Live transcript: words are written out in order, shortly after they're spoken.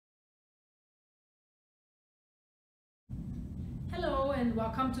and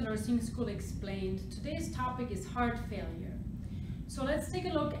welcome to Nursing School Explained. Today's topic is heart failure. So let's take a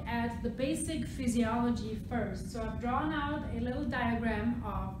look at the basic physiology first. So I've drawn out a little diagram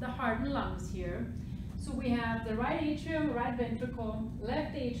of the heart and lungs here. So we have the right atrium, right ventricle,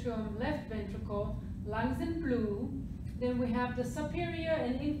 left atrium, left ventricle, lungs in blue. Then we have the superior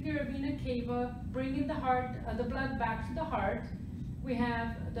and inferior vena cava bringing the blood back to the heart. We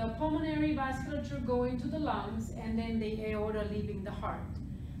have the pulmonary vasculature going to the lungs, and then the aorta leaving the heart.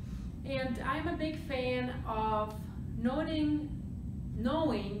 And I'm a big fan of knowing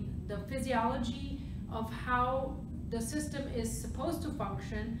the physiology of how the system is supposed to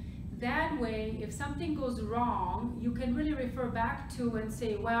function. That way, if something goes wrong, you can really refer back to and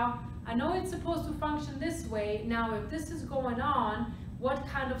say, well, I know it's supposed to function this way. Now, if this is going on, what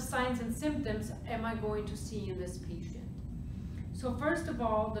kind of signs and symptoms am I going to see in this patient? So first of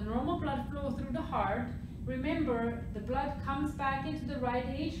all, the normal blood flow through the heart. Remember, the blood comes back into the right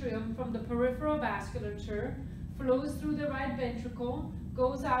atrium from the peripheral vasculature, flows through the right ventricle,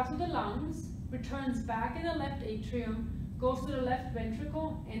 goes out to the lungs, returns back in the left atrium, goes to the left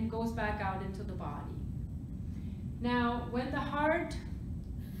ventricle, and goes back out into the body. Now, when the heart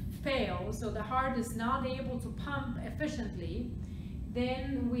fails, so the heart is not able to pump efficiently,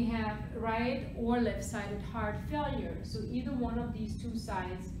 then we have right or left-sided heart failure. So either one of these two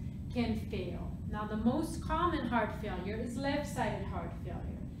sides can fail. Now the most common heart failure is left-sided heart failure.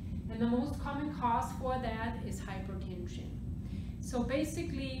 And the most common cause for that is hypertension. So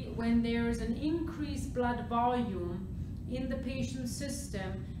basically, when there's an increased blood volume in the patient's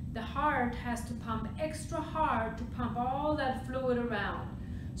system, the heart has to pump extra hard to pump all that fluid around.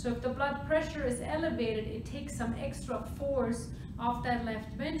 So if the blood pressure is elevated, it takes some extra force off that left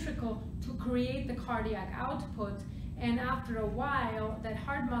ventricle to create the cardiac output, and after a while that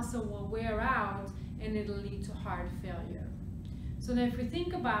heart muscle will wear out and it'll lead to heart failure. So now if we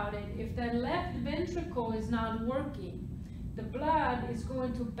think about it, if that left ventricle is not working, the blood is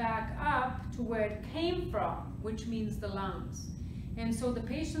going to back up to where it came from, which means the lungs. And so the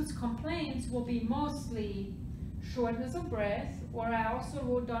patient's complaints will be mostly shortness of breath, or I also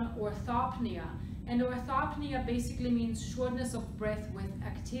wrote down orthopnea. And orthopnea basically means shortness of breath with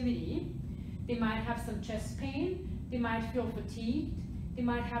activity. They might have some chest pain, they might feel fatigued, they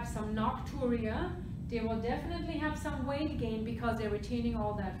might have some nocturia, they will definitely have some weight gain because they're retaining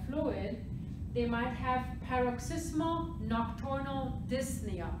all that fluid. They might have paroxysmal nocturnal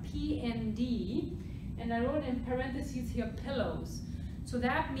dyspnea, PND, and I wrote in parentheses here pillows. So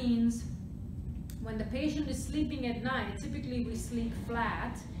that means when the patient is sleeping at night, typically we sleep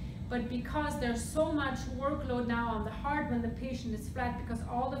flat, but because there's so much workload now on the heart when the patient is flat, because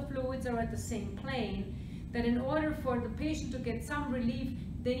all the fluids are at the same plane, that in order for the patient to get some relief,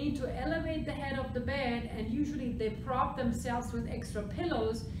 they need to elevate the head of the bed, and usually they prop themselves with extra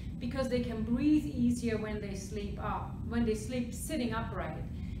pillows because they can breathe easier when they sleep sitting upright.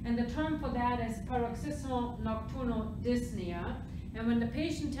 And the term for that is paroxysmal nocturnal dyspnea. And when the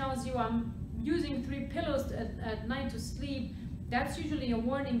patient tells you, I'm using 3 pillows at night to sleep, that's usually a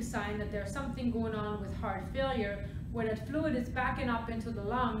warning sign that there's something going on with heart failure, where that fluid is backing up into the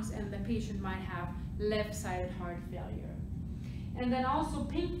lungs and the patient might have left-sided heart failure. And then also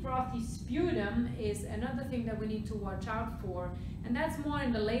pink frothy sputum is another thing that we need to watch out for, and that's more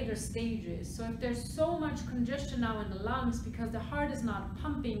in the later stages. So if there's so much congestion now in the lungs because the heart is not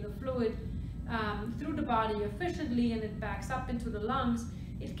pumping the fluid through the body efficiently and it backs up into the lungs,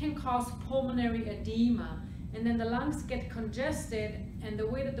 it can cause pulmonary edema. And then the lungs get congested, and the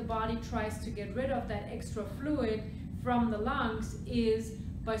way that the body tries to get rid of that extra fluid from the lungs is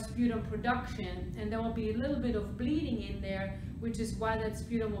by sputum production, and there will be a little bit of bleeding in there, which is why that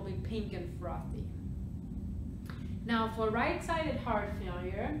sputum will be pink and frothy. Now for right-sided heart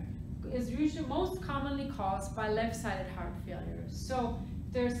failure is usually most commonly caused by left-sided heart failure. So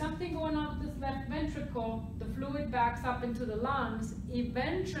if there's something going on with this left ventricle, the fluid backs up into the lungs,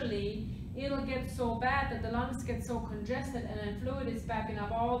 eventually it'll get so bad that the lungs get so congested and then fluid is backing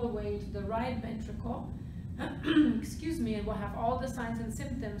up all the way to the right ventricle, excuse me, and we'll have all the signs and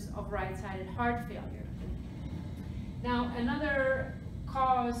symptoms of right-sided heart failure. Now, another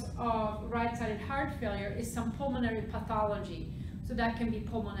cause of right-sided heart failure is some pulmonary pathology. So that can be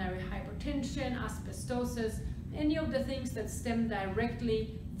pulmonary hypertension, asbestosis, any of the things that stem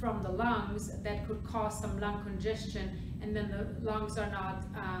directly from the lungs that could cause some lung congestion, and then the lungs are not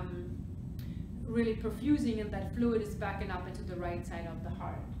really perfusing and that fluid is backing up into the right side of the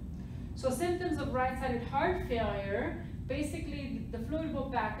heart. So symptoms of right-sided heart failure, basically the fluid will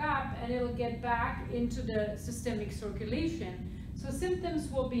back up and it'll get back into the systemic circulation. So symptoms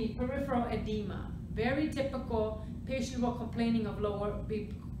will be peripheral edema. Very typical. Patient will be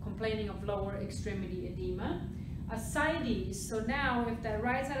complaining of lower extremity edema. Ascites, so now if the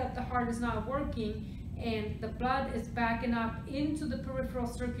right side of the heart is not working and the blood is backing up into the peripheral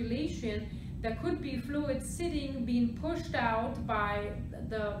circulation, there could be fluid sitting, being pushed out by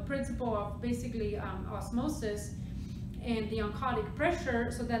the principle of basically osmosis and the oncotic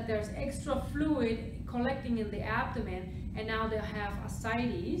pressure, so that there's extra fluid collecting in the abdomen, and now they'll have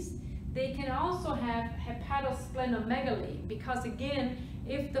ascites. They can also have hepatosplenomegaly, because again,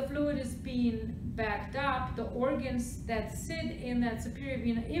 if the fluid is being backed up, the organs that sit in that superior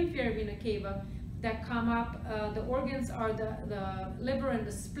vena, inferior vena cava that come up, the organs are the liver and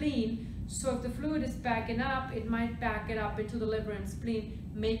the spleen. So if the fluid is backing up, it might back it up into the liver and spleen,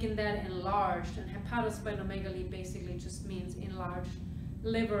 making that enlarged. And hepatosplenomegaly basically just means enlarged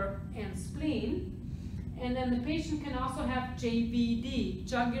liver and spleen. And then the patient can also have JVD,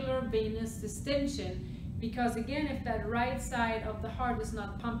 jugular venous distension, because again, if that right side of the heart is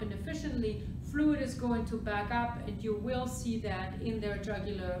not pumping efficiently, fluid is going to back up, and you will see that in their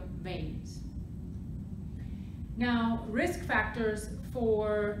jugular veins. Now, risk factors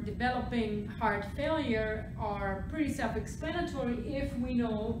for developing heart failure are pretty self-explanatory if we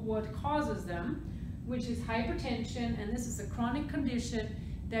know what causes them, which is hypertension, and this is a chronic condition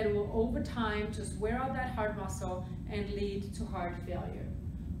that will over time just wear out that heart muscle and lead to heart failure.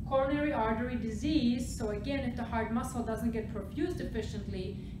 Coronary artery disease, so again, if the heart muscle doesn't get perfused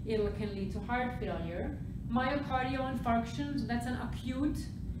efficiently, it can lead to heart failure. Myocardial infarction, that's an acute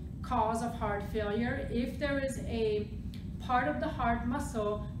cause of heart failure. If there is a part of the heart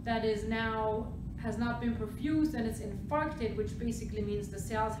muscle that is now has not been perfused and it's infarcted, which basically means the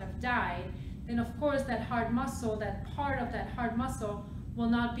cells have died, then of course that heart muscle, that part of that heart muscle will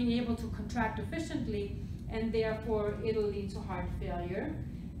not be able to contract efficiently, and therefore it'll lead to heart failure.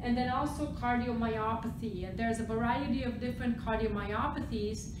 And then also cardiomyopathy, and there's a variety of different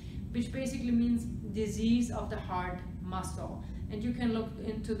cardiomyopathies, which basically means disease of the heart muscle. And you can look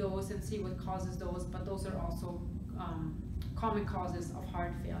into those and see what causes those, but those are also common causes of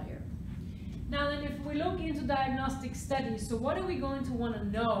heart failure. Now then, if we look into diagnostic studies, so what are we going to want to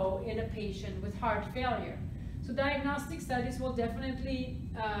know in a patient with heart failure? So diagnostic studies will definitely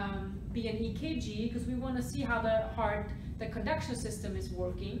be an EKG, because we want to see how the heart, the conduction system is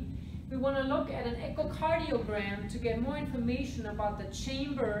working. We want to look at an echocardiogram to get more information about the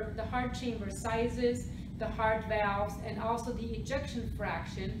chamber, the heart chamber sizes, the heart valves, and also the ejection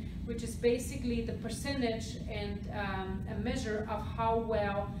fraction, which is basically the percentage and a measure of how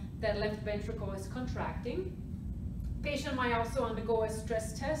well that left ventricle is contracting. Patient might also undergo a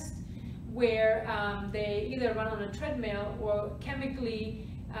stress test where they either run on a treadmill or chemically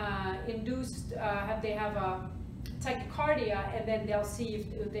induced, they have a tachycardia, and then they'll see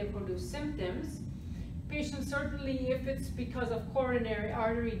if they produce symptoms. Patients, certainly if it's because of coronary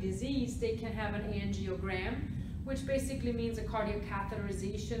artery disease, they can have an angiogram, which basically means a cardiac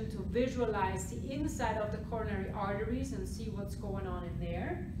catheterization to visualize the inside of the coronary arteries and see what's going on in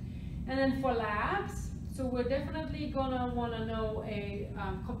there. And then for labs, so we're definitely gonna wanna know a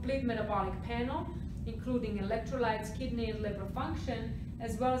complete metabolic panel, including electrolytes, kidney and liver function,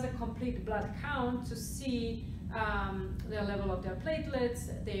 as well as a complete blood count to see the level of their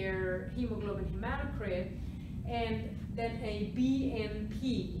platelets, their hemoglobin hematocrit, and then a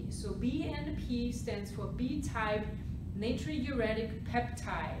BNP. So BNP stands for B-type natriuretic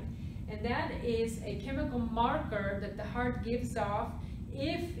peptide, and that is a chemical marker that the heart gives off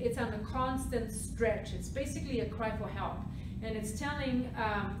if it's on a constant stretch. It's basically a cry for help, and it's telling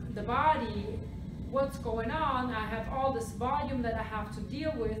the body what's going on. I have all this volume that I have to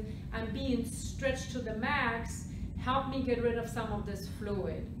deal with. I'm being stretched to the max. Help me get rid of some of this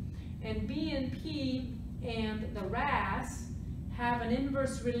fluid. And BNP and the RAS have an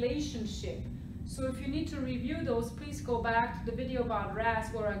inverse relationship. So if you need to review those, please go back to the video about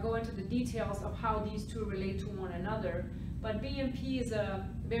RAS where I go into the details of how these two relate to one another. But BNP is a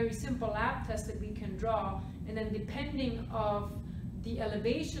very simple lab test that we can draw, and then depending of the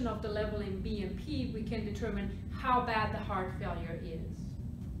elevation of the level in BNP, we can determine how bad the heart failure is.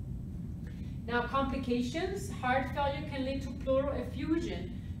 Now, complications, heart failure can lead to pleural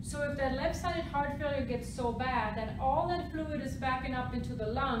effusion. So if that left-sided heart failure gets so bad that all that fluid is backing up into the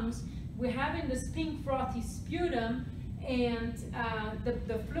lungs, we're having this pink frothy sputum, and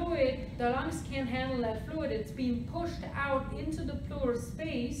the fluid, the lungs can't handle that fluid, it's being pushed out into the pleural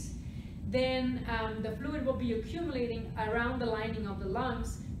space, then the fluid will be accumulating around the lining of the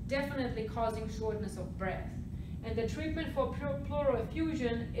lungs, definitely causing shortness of breath. And the treatment for pleural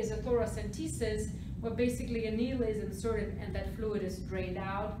effusion is a thoracentesis, where basically a needle is inserted and that fluid is drained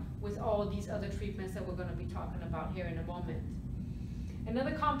out with all these other treatments that we're going to be talking about here in a moment.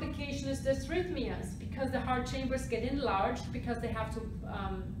 Another complication is dysrhythmias, because the heart chambers get enlarged because they have to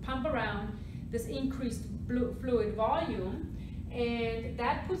pump around this increased fluid volume, and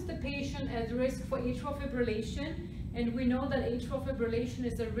that puts the patient at risk for atrial fibrillation. And we know that atrial fibrillation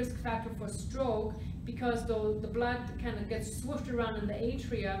is a risk factor for stroke because the blood kind of gets swooshed around in the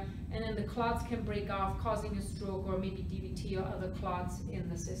atria, and then the clots can break off, causing a stroke or maybe DVT or other clots in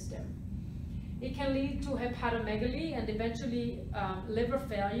the system. It can lead to hepatomegaly and eventually liver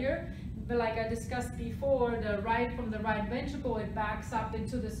failure. But like I discussed before, from the right ventricle, it backs up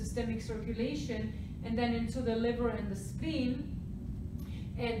into the systemic circulation and then into the liver and the spleen.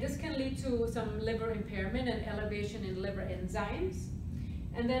 And this can lead to some liver impairment and elevation in liver enzymes.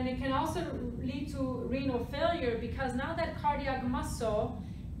 And then it can also lead to renal failure, because now that cardiac muscle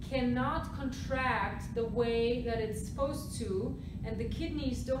cannot contract the way that it's supposed to, and the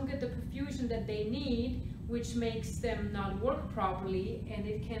kidneys don't get the perfusion that they need, which makes them not work properly, and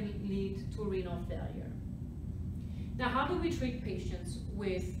it can lead to renal failure. Now, how do we treat patients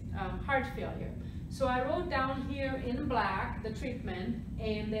with heart failure? So I wrote down here in black the treatment,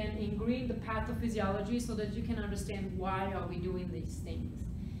 and then in green the pathophysiology, so that you can understand why are we doing these things.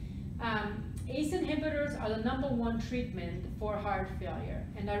 ACE inhibitors are the #1 treatment for heart failure,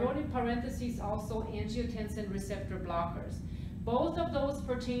 and I wrote in parentheses also angiotensin receptor blockers. Both of those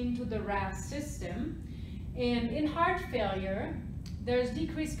pertain to the RAS system, and in heart failure there's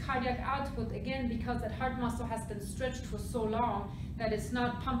decreased cardiac output, again because that heart muscle has been stretched for so long that it's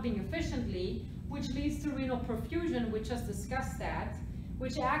not pumping efficiently, which leads to renal perfusion. We just discussed that,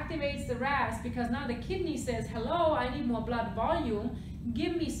 which activates the RAS, because now the kidney says, hello, I need more blood volume,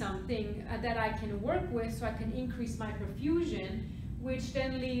 give me something that I can work with so I can increase my perfusion, which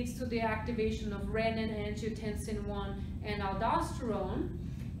then leads to the activation of renin, angiotensin 1, and aldosterone,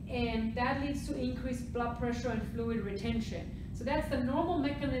 and that leads to increased blood pressure and fluid retention. So that's the normal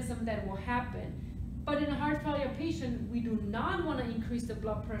mechanism that will happen. But in a heart failure patient, we do not want to increase the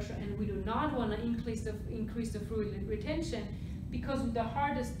blood pressure, and we do not want to increase the fluid retention, because the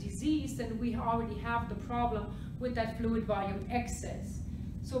heart is diseased and we already have the problem with that fluid volume excess.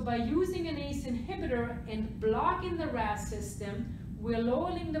 So by using an ACE inhibitor and blocking the RAS system, we're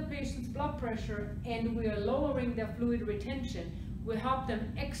lowering the patient's blood pressure and we're lowering their fluid retention. We help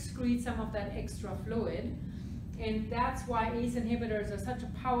them excrete some of that extra fluid. And that's why ACE inhibitors are such a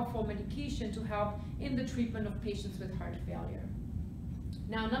powerful medication to help in the treatment of patients with heart failure.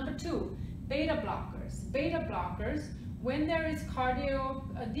 Now, #2, beta blockers. Beta blockers, when there is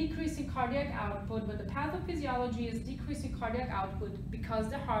a decrease in cardiac output, when the pathophysiology is decreasing cardiac output because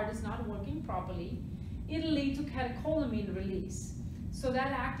the heart is not working properly, it'll lead to catecholamine release. So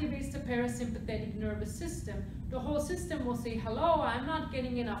that activates the parasympathetic nervous system. The whole system will say, hello, I'm not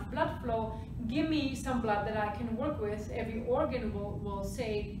getting enough blood flow, give me some blood that I can work with. Every organ will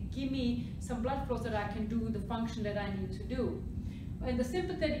say, give me some blood flow so that I can do the function that I need to do. And the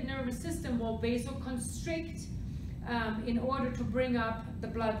sympathetic nervous system will vasoconstrict in order to bring up the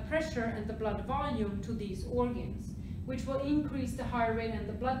blood pressure and the blood volume to these organs, which will increase the heart rate and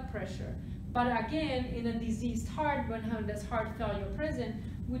the blood pressure. But again, in a diseased heart, when there's heart failure present,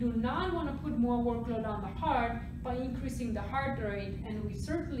 we do not want to put more workload on the heart by increasing the heart rate, and we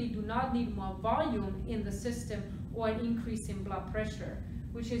certainly do not need more volume in the system or an increase in blood pressure,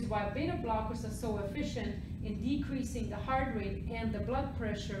 which is why beta blockers are so efficient in decreasing the heart rate and the blood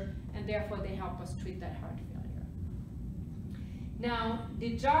pressure, and therefore they help us treat that heart failure. Now,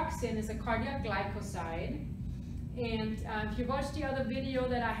 digoxin is a cardiac glycoside. And if you watch the other video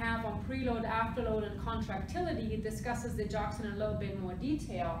that I have on preload, afterload, and contractility, it discusses digoxin in a little bit more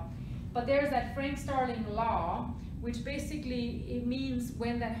detail. But there's that Frank-Starling law, which basically it means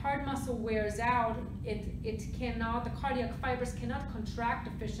when that heart muscle wears out, the cardiac fibers cannot contract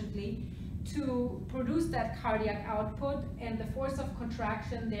efficiently to produce that cardiac output, and the force of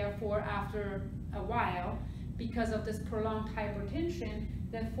contraction, therefore, after a while, because of this prolonged hypertension,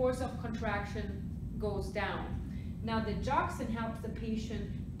 the force of contraction goes down. Now, the digoxin helps the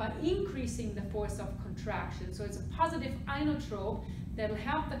patient by increasing the force of contraction. So it's a positive inotrope that will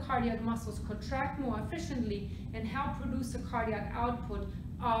help the cardiac muscles contract more efficiently and help produce a cardiac output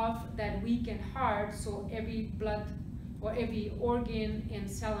of that weakened heart, so every blood or every organ and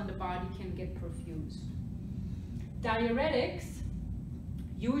cell in the body can get perfused. Diuretics,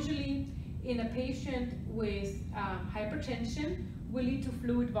 usually in a patient with hypertension, will lead to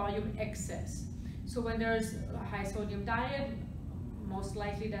fluid volume excess. So when there's a high sodium diet, most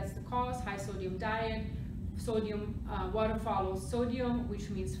likely that's the cause, high sodium diet, sodium, water follows sodium, which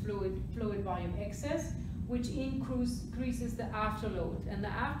means fluid volume excess, which increases the afterload. And the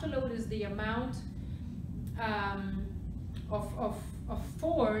afterload is the amount of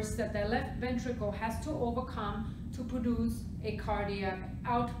force that the left ventricle has to overcome to produce a cardiac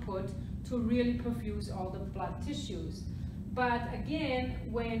output to really perfuse all the blood tissues. But again,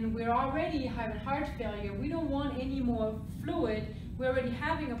 when we're already having heart failure, we don't want any more fluid. We're already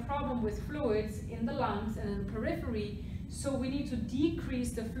having a problem with fluids in the lungs and in the periphery, so we need to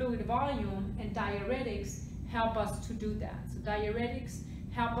decrease the fluid volume, and diuretics help us to do that. So diuretics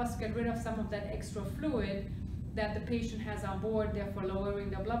help us get rid of some of that extra fluid that the patient has on board, therefore lowering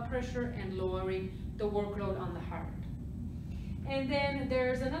the blood pressure and lowering the workload on the heart. And then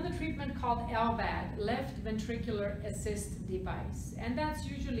there's another treatment called LVAD, left ventricular assist device. And that's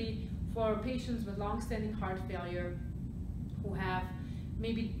usually for patients with long-standing heart failure who have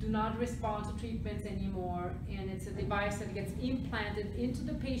maybe do not respond to treatments anymore. And it's a device that gets implanted into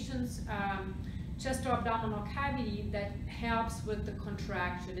the patient's chest or abdominal cavity that helps with the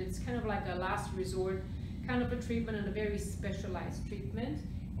contraction. It's kind of like a last resort kind of a treatment and a very specialized treatment.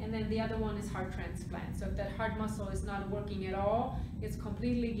 And then the other one is heart transplant. So if that heart muscle is not working at all, it's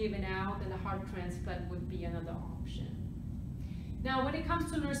completely given out, then a heart transplant would be another option. Now, when it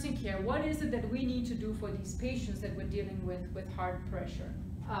comes to nursing care, what is it that we need to do for these patients that we're dealing with heart pressure,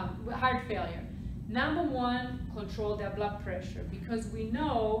 with heart failure? Number one, control their blood pressure, because we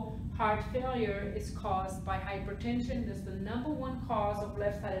know heart failure is caused by hypertension. That's the number one cause of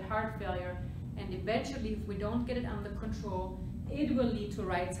left-sided heart failure. And eventually, if we don't get it under control, it will lead to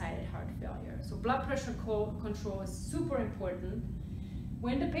right-sided heart failure. So blood pressure control is super important.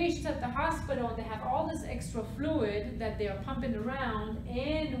 When the patient's at the hospital and they have all this extra fluid that they are pumping around,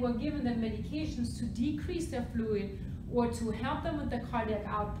 and we're giving them medications to decrease their fluid or to help them with the cardiac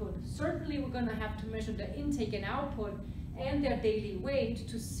output, certainly we're going to have to measure the intake and output and their daily weight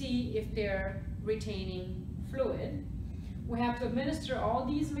to see if they're retaining fluid. We have to administer all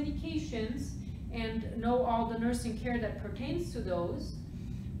these medications and know all the nursing care that pertains to those.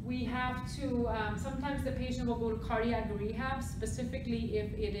 We have to, sometimes the patient will go to cardiac rehab, specifically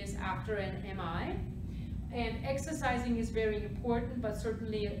if it is after an MI. And exercising is very important, but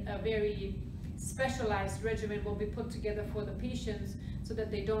certainly a very specialized regimen will be put together for the patients so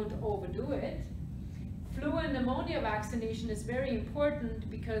that they don't overdo it. Flu and pneumonia vaccination is very important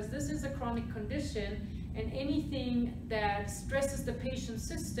because this is a chronic condition, and anything that stresses the patient's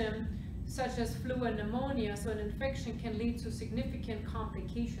system, such as flu and pneumonia, so an infection can lead to significant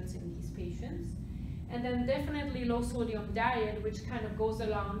complications in these patients. And then definitely low sodium diet, which kind of goes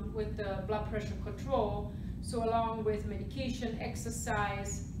along with the blood pressure control. So along with medication,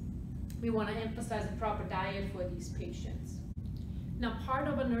 exercise, we want to emphasize a proper diet for these patients. Now, part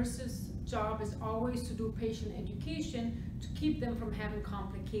of a nurse's job is always to do patient education to keep them from having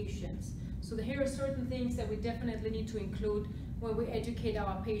complications. So here are certain things that we definitely need to include when we educate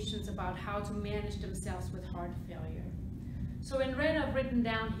our patients about how to manage themselves with heart failure. So in red, I've written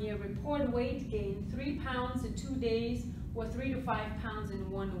down here, report weight gain 3 pounds in 2 days or 3 to 5 pounds in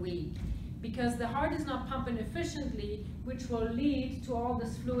 1 week. Because the heart is not pumping efficiently, which will lead to all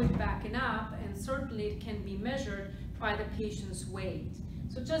this fluid backing up, and certainly it can be measured by the patient's weight.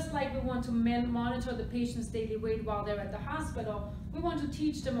 So just like we want to monitor the patient's daily weight while they're at the hospital, we want to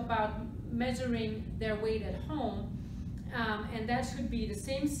teach them about measuring their weight at home. And that should be the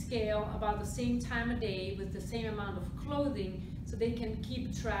same scale, about the same time of day, with the same amount of clothing, so they can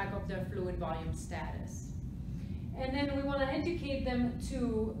keep track of their fluid volume status. And then we want to educate them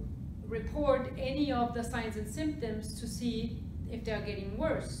to report any of the signs and symptoms to see if they're getting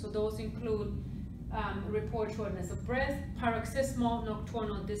worse. So those include report shortness of breath, paroxysmal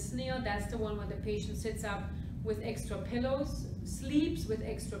nocturnal dyspnea, that's the one where the patient sits up with extra pillows, sleeps with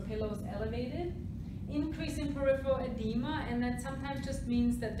extra pillows elevated, increase in peripheral edema, and that sometimes just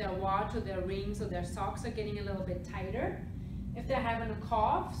means that their watch or their rings or their socks are getting a little bit tighter. If they're having a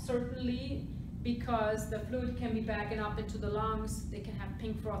cough, certainly because the fluid can be backing up into the lungs, they can have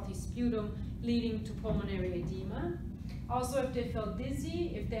pink frothy sputum leading to pulmonary edema. Also, if they feel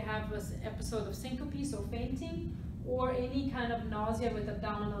dizzy, if they have an episode of syncope, so fainting, or any kind of nausea with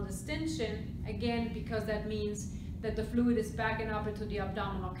abdominal distension, again, because that means that the fluid is backing up into the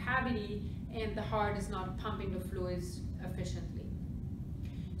abdominal cavity and the heart is not pumping the fluids efficiently.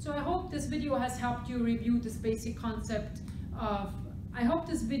 So I hope this video has helped you review this basic concept of, I hope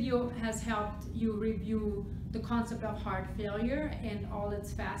this video has helped you review the concept of heart failure and all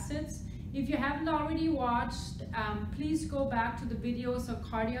its facets. If you haven't already watched, please go back to the videos of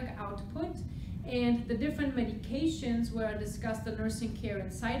cardiac output and the different medications where I discussed the nursing care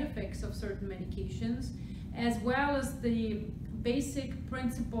and side effects of certain medications. as well as the basic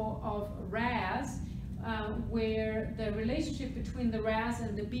principle of RAS, where the relationship between the RAS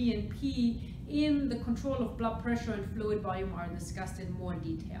and the BNP in the control of blood pressure and fluid volume are discussed in more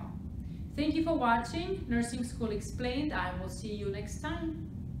detail. Thank you for watching Nursing School Explained. I will see you next time.